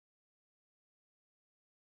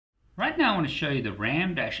Right now I want to show you the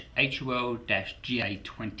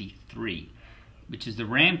RAM-HOL-GA23, which is the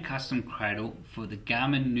RAM Custom Cradle for the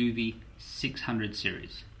Garmin nuvi 600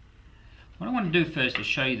 series. What I want to do first is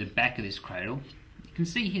show you the back of this cradle. You can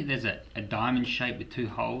see here there's a diamond shape with two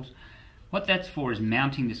holes. What that's for is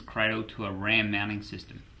mounting this cradle to a RAM mounting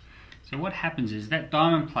system. So what happens is that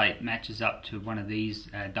diamond plate matches up to one of these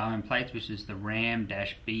diamond plates, which is the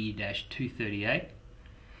RAM-B-238.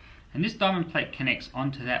 And this diamond plate connects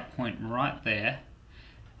onto that point right there,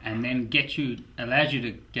 and then allows you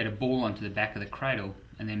to get a ball onto the back of the cradle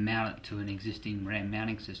and then mount it to an existing RAM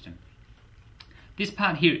mounting system. This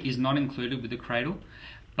part here is not included with the cradle,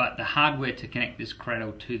 but the hardware to connect this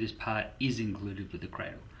cradle to this part is included with the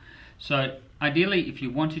cradle. So ideally, if you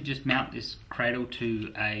want to just mount this cradle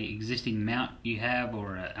to a existing mount you have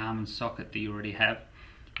or an Almond socket that you already have,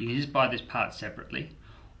 you can just buy this part separately.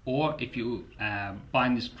 Or if you're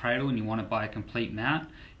buying this cradle and you want to buy a complete mount,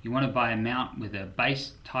 you want to buy a mount with a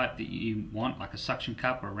base type that you want, like a suction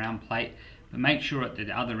cup or a round plate, but make sure that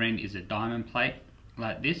the other end is a diamond plate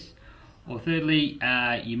like this. Or thirdly,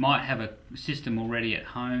 you might have a system already at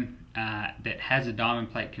home that has a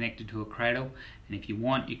diamond plate connected to a cradle, and if you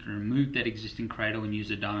want, you can remove that existing cradle and use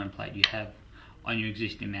a diamond plate you have on your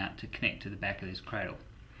existing mount to connect to the back of this cradle.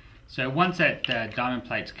 So once that diamond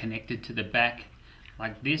plate's connected to the back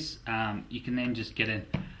like this, you can then just get an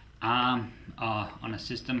arm on a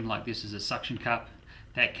system like this is a suction cup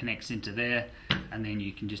that connects into there, and then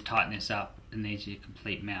you can just tighten this up and there's your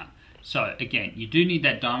complete mount. So again, you do need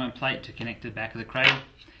that diamond plate to connect to the back of the cradle,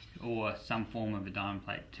 or some form of a diamond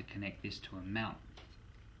plate to connect this to a mount.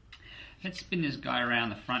 Let's spin this guy around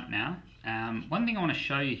the front now. One thing I want to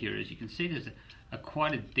show you here is you can see there's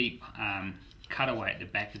quite a deep cutaway at the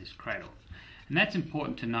back of this cradle. And that's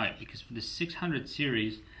important to note because for the 600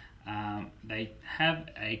 series, they have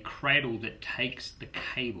a cradle that takes the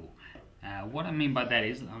cable. What I mean by that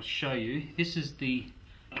is, I'll show you, this is the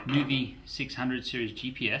nuvi 600 series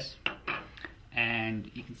GPS, and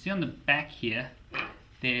you can see on the back here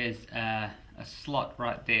there's a slot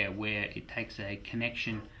right there where it takes a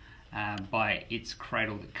connection by its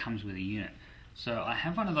cradle that comes with a unit. So I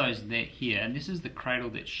have one of those there here, and this is the cradle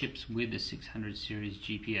that ships with the 600 series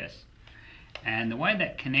GPS. And the way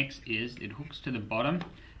that connects is it hooks to the bottom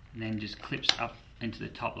and then just clips up into the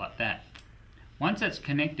top like that. Once that's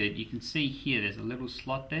connected, you can see here there's a little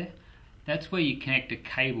slot there. That's where you connect a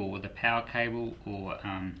cable, with a power cable or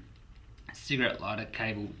a cigarette lighter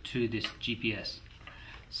cable, to this GPS.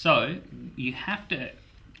 So you have to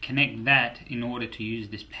connect that in order to use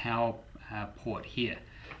this power port here.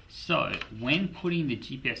 So when putting the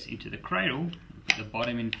GPS into the cradle, put the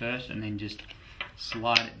bottom in first and then just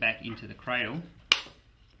slide it back into the cradle.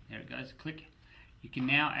 There it goes, click. You can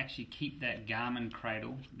now actually keep that Garmin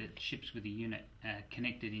cradle that ships with the unit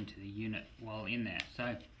connected into the unit while in there.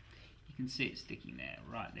 So you can see it sticking there,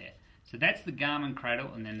 right there. So that's the Garmin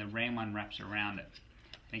cradle, and then the RAM one wraps around it.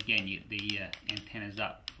 And again, the antenna's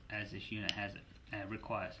up as this unit has it,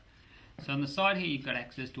 requires. So on the side here, you've got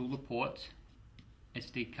access to all the ports,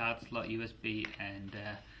 SD card slot, USB, and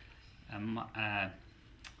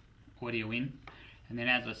audio in. And then,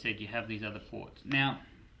 as I said, you have these other ports. Now,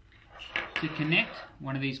 to connect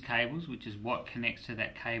one of these cables, which is what connects to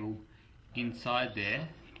that cable inside there,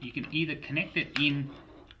 you can either connect it in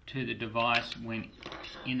to the device when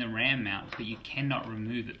in the RAM mount, but you cannot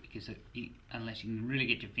remove it because unless you can really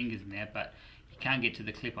get your fingers in there, but you can't get to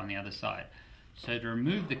the clip on the other side. So to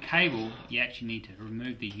remove the cable, you actually need to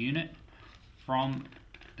remove the unit from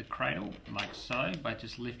the cradle, like so, by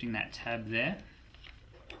just lifting that tab there,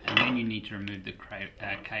 and then you need to remove the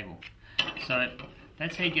cable. So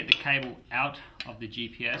that's how you get the cable out of the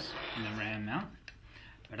GPS in the RAM mount.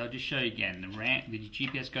 But I'll just show you again. The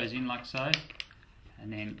GPS goes in like so,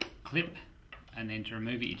 and then clip, and then to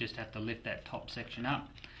remove it you just have to lift that top section up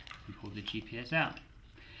and pull the GPS out.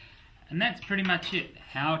 And that's pretty much it,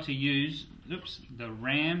 how to use the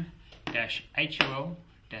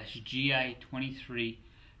RAM-HOL-GA23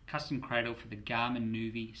 custom cradle for the Garmin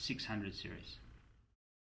nuvi 600 series.